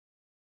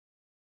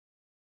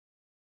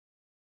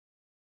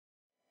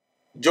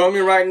Join me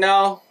right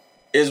now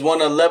is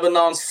one of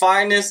Lebanon's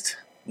finest,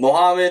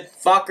 Mohammed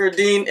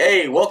Fakhreddin.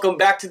 Hey, welcome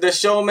back to the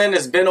show, man.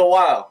 It's been a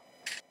while.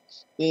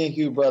 Thank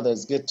you, brother.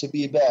 It's good to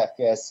be back.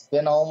 It's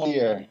been almost a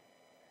year.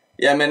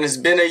 Yeah, man, it's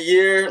been a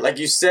year, like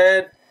you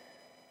said.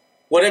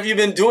 What have you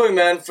been doing,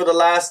 man, for the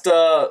last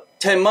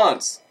 10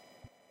 months?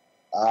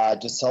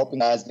 Just helping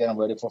guys getting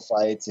ready for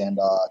fights and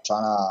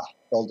trying to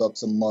build up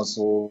some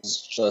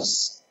muscles,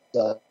 just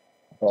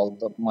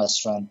build up my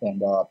strength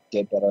and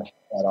get better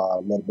at a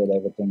little bit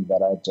everything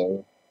that I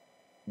do.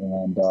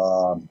 And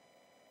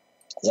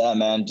yeah,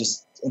 man,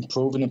 just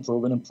improving. And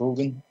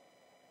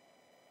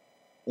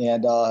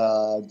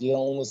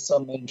dealing with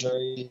some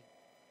injury.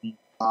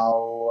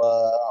 Now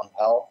I'm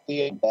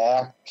healthy, I'm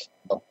back.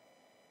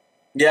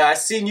 Yeah, I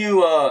seen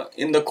you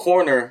in the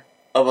corner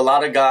of a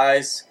lot of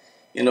guys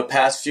in the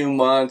past few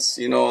months,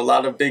 a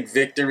lot of big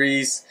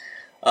victories.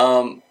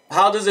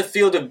 How does it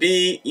feel to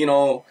be,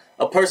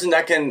 a person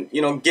that can,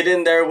 get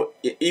in there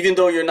even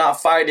though you're not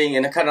fighting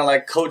and kind of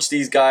like coach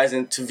these guys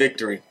into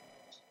victory?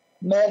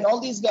 Man, all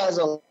these guys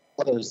are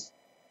others.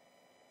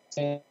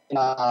 And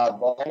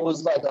I've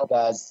always liked all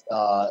guys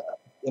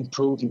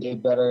improve and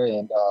get better.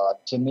 And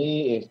to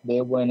me, if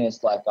they win,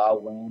 it's like I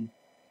win.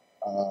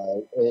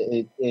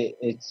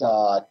 It's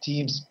a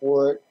team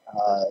sport.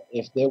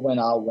 If they win,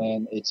 I'll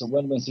win. It's a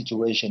win-win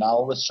situation. I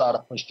always try to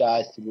push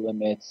guys to the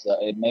limits.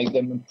 It makes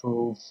them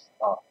improve.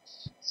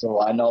 So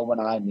I know when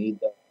I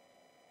need them,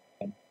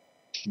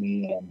 push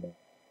me and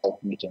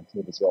help me to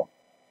improve as well.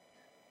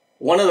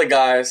 One of the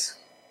guys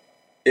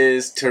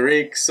is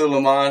Tariq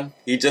Suleiman.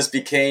 He just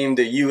became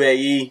the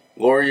UAE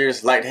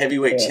Warriors light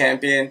heavyweight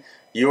champion.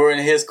 You were in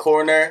his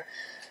corner.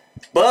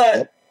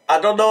 But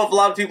I don't know if a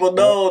lot of people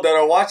know that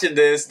are watching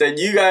this that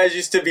you guys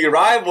used to be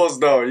rivals,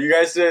 though. You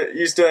guys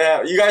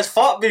you guys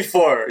fought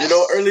before,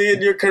 early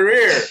in your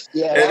career.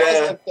 Yeah, that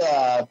was like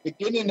the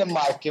beginning of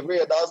my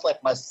career. That was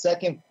like my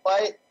second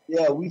fight.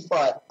 Yeah, we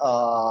fought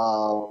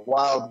a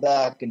while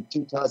back in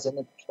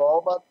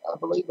 2012, I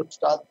believe, or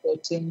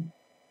 2013.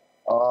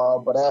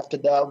 But after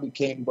that, we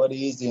became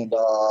buddies, and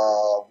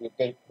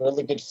we're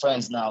really good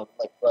friends now,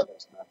 like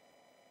brothers, man.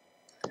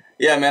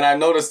 Yeah, man, I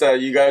noticed that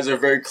you guys are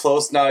very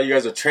close now. You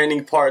guys are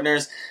training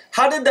partners.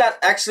 How did that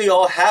actually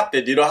all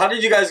happen? How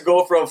did you guys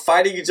go from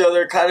fighting each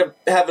other, kind of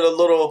having a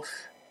little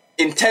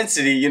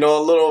intensity, a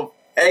little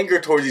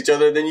anger towards each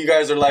other, then you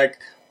guys are like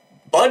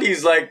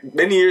buddies, like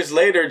many years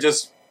later,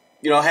 just,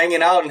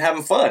 hanging out and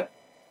having fun?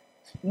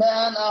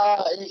 Man,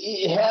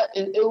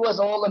 it was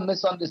all a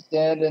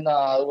misunderstanding.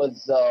 It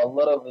was a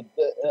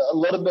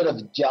little bit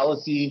of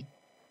jealousy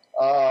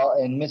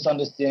and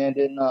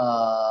misunderstanding.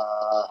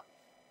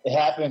 It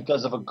happened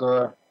because of a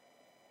girl.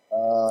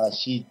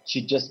 She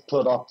just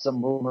put up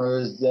some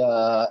rumors,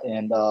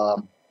 and I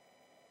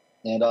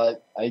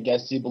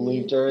guess he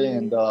believed her,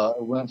 and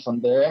it went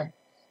from there.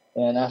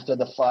 And after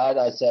the fight,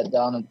 I sat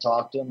down and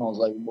talked to him. I was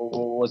like, "What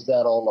was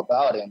that all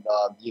about?" And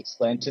he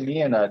explained to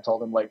me, and I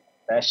told him like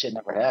that shit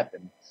never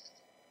happened.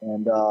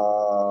 And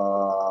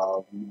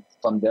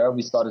from there,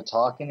 we started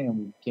talking, and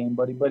we became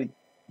buddy.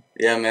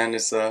 Yeah, man,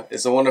 it's a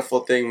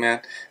wonderful thing,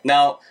 man.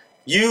 Now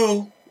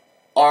you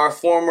are a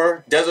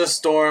former Desert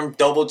Storm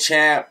double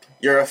champ.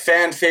 You're a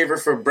fan favorite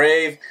for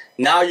Brave.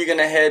 Now you're going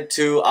to head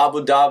to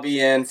Abu Dhabi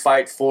and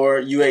fight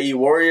for UAE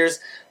Warriors.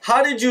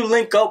 How did you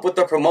link up with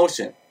the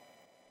promotion?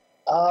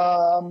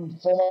 For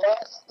the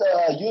last,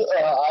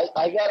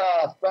 I got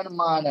a friend of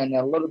mine and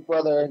a little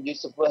brother,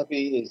 Yusuf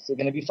Wahbi, is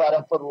going to be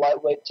fighting for the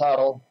lightweight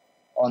title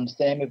on the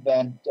same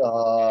event.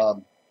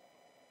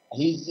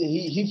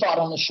 He fought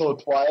on the show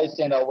twice,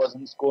 and I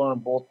wasn't scoring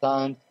both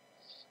times.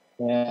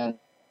 And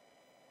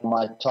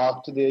I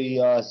talked to the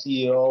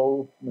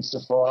CEO,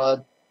 Mr.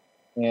 Fuad,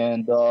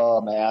 and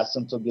I asked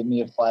him to give me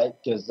a fight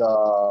because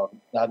I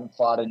haven't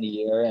fought in a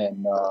year,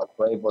 and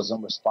Brave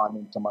wasn't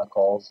responding to my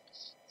calls.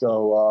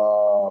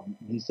 So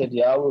he said,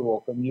 "Yeah, we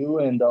welcome you."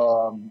 And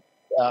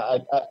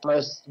at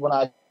first, when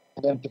I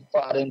went to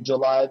fight in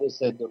July, they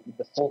said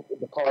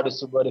the card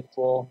is already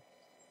full,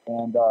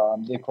 and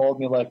they called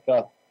me like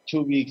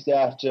 2 weeks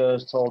after,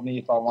 told me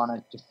if I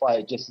wanted to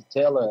fight Jesse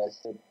Taylor. I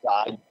said,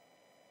 I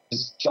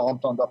just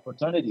jumped on the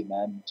opportunity,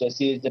 man.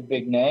 Jesse is a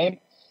big name.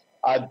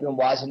 I've been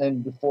watching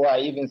him before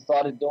I even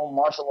started doing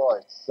martial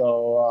arts.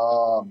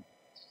 So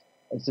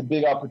it's a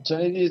big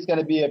opportunity. It's going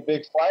to be a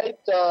big fight,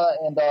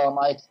 and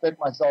I expect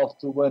myself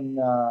to win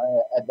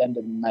at the end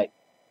of the night.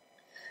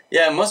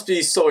 Yeah, it must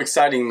be so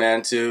exciting,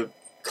 man, to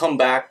come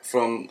back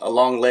from a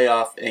long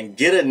layoff and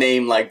get a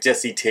name like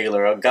Jesse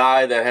Taylor, a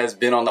guy that has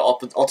been on the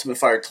Ultimate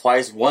Fighter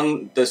twice,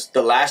 won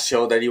the last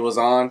show that he was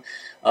on.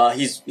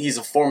 He's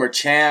a former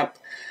champ.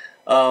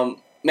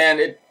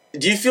 Man,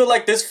 do you feel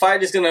like this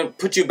fight is going to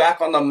put you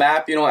back on the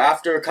map,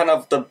 after kind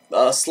of the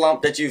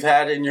slump that you've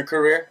had in your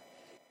career?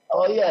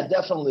 Oh, yeah,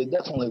 definitely,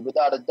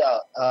 without a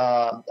doubt.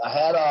 I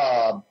had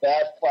a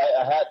bad fight.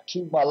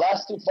 My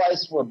last two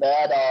fights were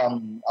bad.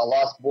 I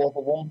lost both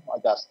of them. I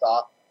got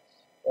stopped.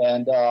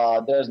 And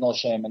there's no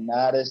shame in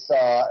that.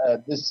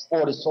 This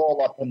sport is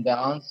all up and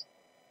downs.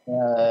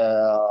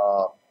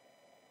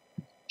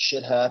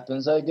 Shit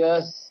happens, I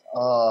guess.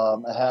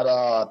 I had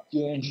a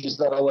few injuries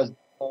that I was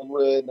dealing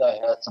with. I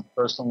had some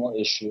personal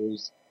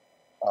issues.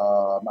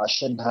 I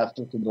shouldn't have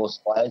taken those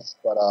fights,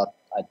 but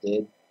I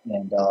did,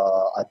 and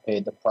I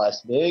paid the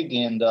price big.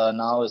 And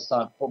now it's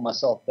time to put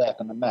myself back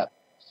on the map.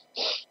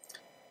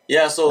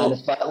 Yeah, And so a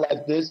fight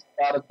like this,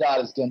 without a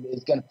doubt, is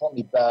gonna put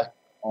me back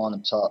on the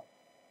top.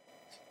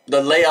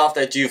 the layoff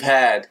that you've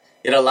had,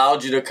 it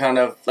allowed you to kind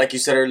of, like you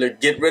said earlier,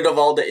 get rid of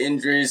all the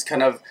injuries,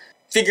 kind of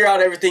figure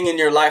out everything in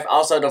your life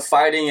outside of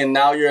fighting, and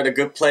now you're at a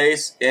good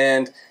place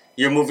and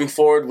you're moving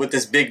forward with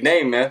this big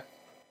name, man.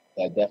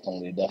 Yeah,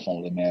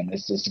 definitely, man.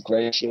 It's just a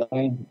great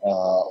feeling.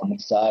 I'm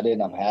excited.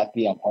 I'm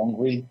happy. I'm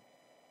hungry,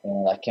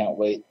 and I can't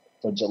wait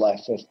for July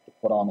 5th to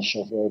put on a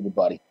show for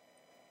everybody.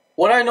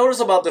 What I notice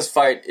about this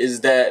fight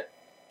is that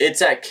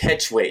it's at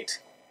catch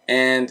weight.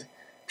 And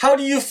how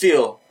do you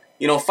feel,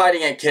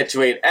 fighting at catch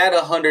weight at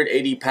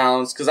 180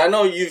 pounds? Because I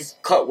know you've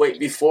cut weight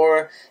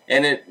before,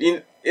 and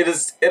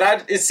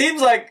it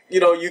seems like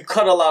you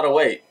cut a lot of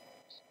weight.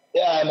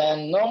 Yeah,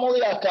 man.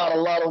 Normally I cut a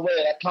lot of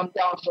weight. I come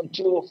down from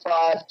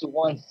 205 to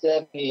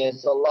 170.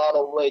 It's a lot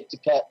of weight to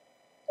cut.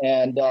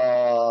 And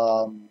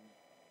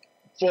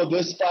for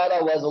this fight,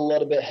 I was a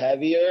little bit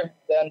heavier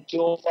than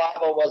 205.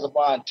 I was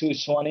about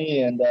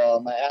 220, and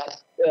I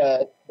asked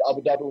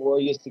Abu Dhabi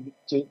Warriors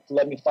to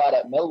let me fight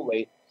at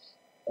middleweight.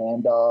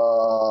 And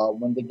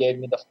when they gave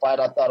me the fight,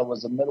 I thought it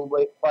was a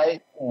middleweight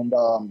fight, and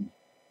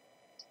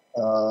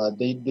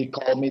they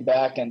called me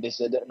back and they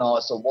said, no,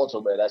 it's a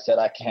welterweight. I said,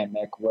 I can't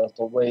make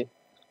welterweight.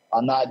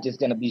 I'm not just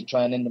going to be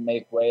training to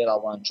make weight. I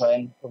want to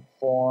train,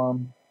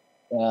 perform,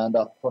 and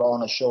put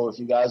on a show. If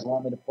you guys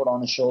want me to put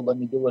on a show, let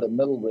me do it at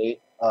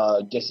middleweight.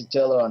 Jesse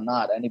Taylor or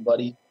not,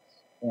 anybody.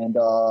 And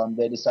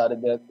they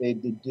decided that they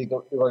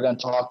were going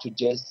to talk to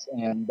Jess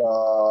and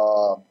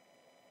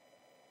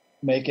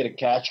make it a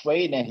catch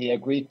weight, and he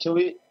agreed to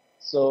it.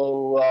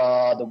 So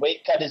the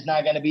weight cut is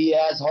not going to be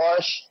as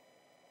harsh.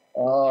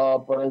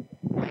 But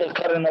still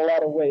cutting a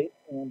lot of weight,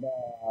 and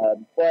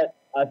but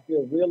I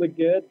feel really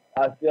good.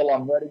 I feel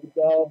I'm ready to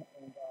go,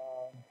 and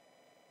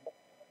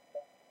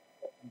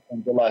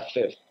on July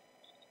 5th.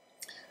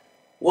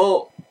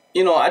 Well,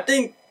 I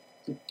think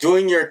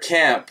doing your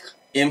camp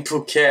in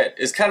Phuket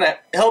is kind of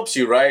helps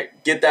you, right?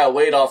 Get that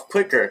weight off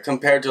quicker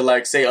compared to,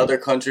 like, say, other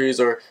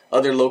countries or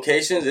other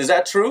locations. Is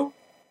that true?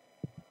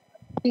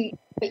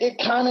 It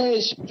kind of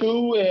is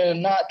true,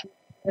 and not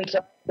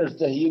because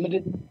the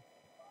humidity.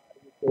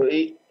 So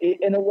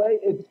in a way,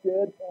 it's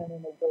good, and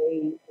in a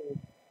way, it's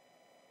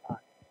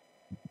not.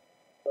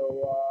 So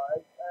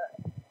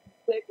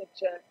take a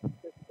chance.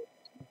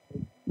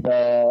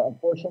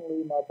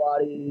 Unfortunately, my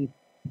body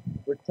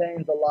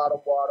retains a lot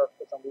of water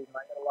for some reason.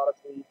 I get a lot of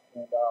sleep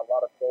and a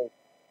lot of salt.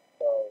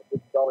 So this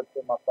has always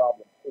been my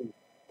problem too.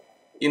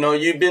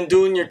 You've been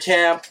doing your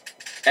camp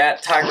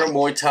at Tiger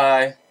Muay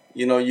Thai.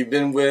 You've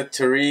been with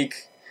Tariq.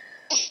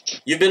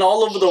 You've been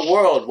all over the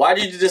world. Why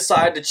did you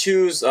decide to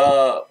choose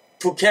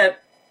Phuket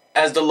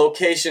as the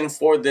location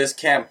for this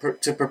camp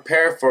to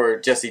prepare for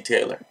Jesse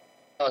Taylor?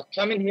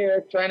 Coming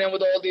here, training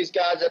with all these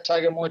guys at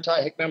Tiger Muay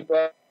Thai, Hickman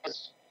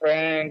Price,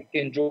 Frank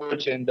and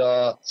George, and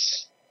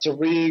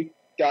Tariq,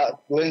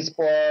 got Glenn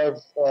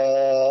Sparv.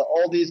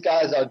 All these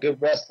guys are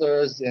good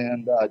wrestlers,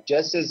 and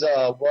Jess is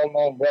a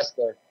well-known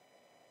wrestler.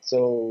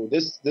 So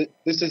this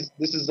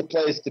is the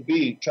place to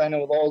be. Training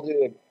with all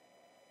the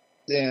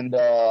and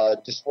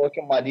just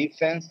working my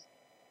defense.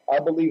 I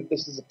believe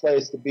this is the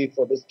place to be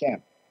for this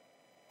camp.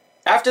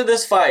 After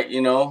this fight,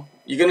 you're going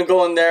to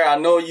go in there. I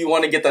know you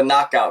want to get the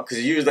knockout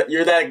because you're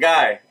that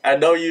guy. I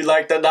know you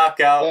like the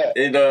knockout,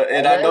 and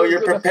I know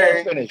you're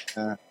preparing.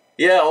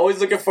 Yeah, always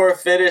looking for a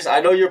finish.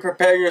 I know you're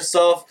preparing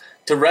yourself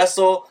to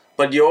wrestle,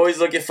 but you're always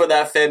looking for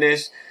that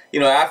finish.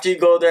 After you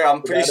go there,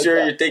 I'm pretty sure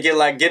you're thinking,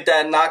 like, get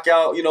that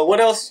knockout. What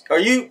else? Are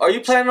you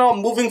planning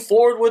on moving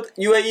forward with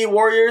UAE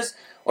Warriors,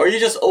 or are you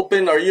just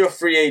open? Or are you a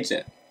free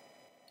agent?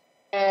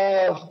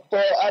 Well,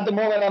 at the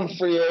moment, I'm a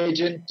free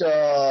agent.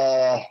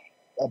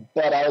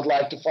 But I would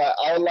like to fight.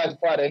 I would like to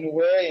fight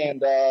anywhere,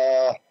 and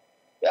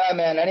yeah,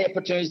 man, any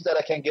opportunities that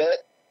I can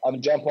get,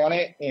 I'm jump on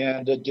it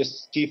and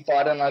just keep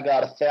fighting. I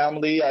got a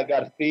family, I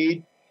got to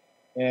feed,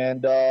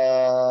 and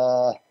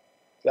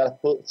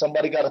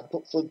somebody got to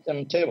put food on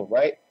the table,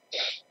 right?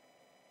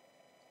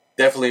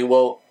 Definitely.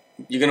 Well,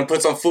 you're gonna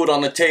put some food on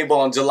the table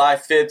on July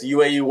 5th.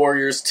 UAE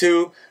Warriors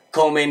 2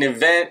 co-main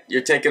event.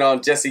 You're taking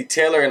on Jesse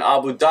Taylor in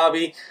Abu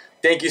Dhabi.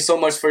 Thank you so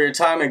much for your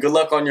time, and good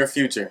luck on your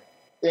future.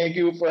 Thank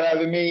you for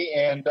having me,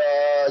 and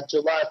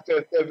July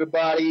 5th,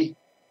 everybody,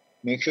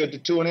 make sure to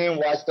tune in,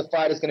 watch the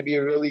fight. It's going to be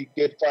a really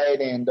good fight,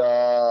 and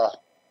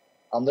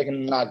I'm looking to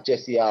knock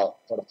Jesse out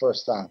for the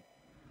first time.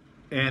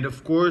 And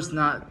of course,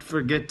 not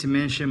forget to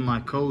mention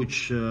my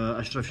coach,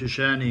 Ashraf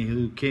Shishani,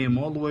 who came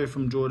all the way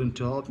from Jordan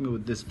to help me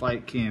with this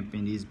fight camp,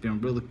 and he's been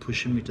really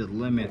pushing me to the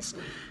limits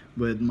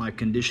with my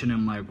condition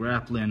and my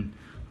grappling.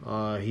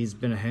 He's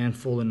been a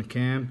handful in the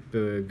camp,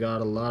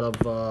 got a lot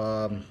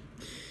of...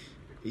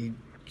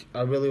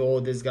 I really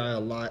owe this guy a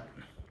lot.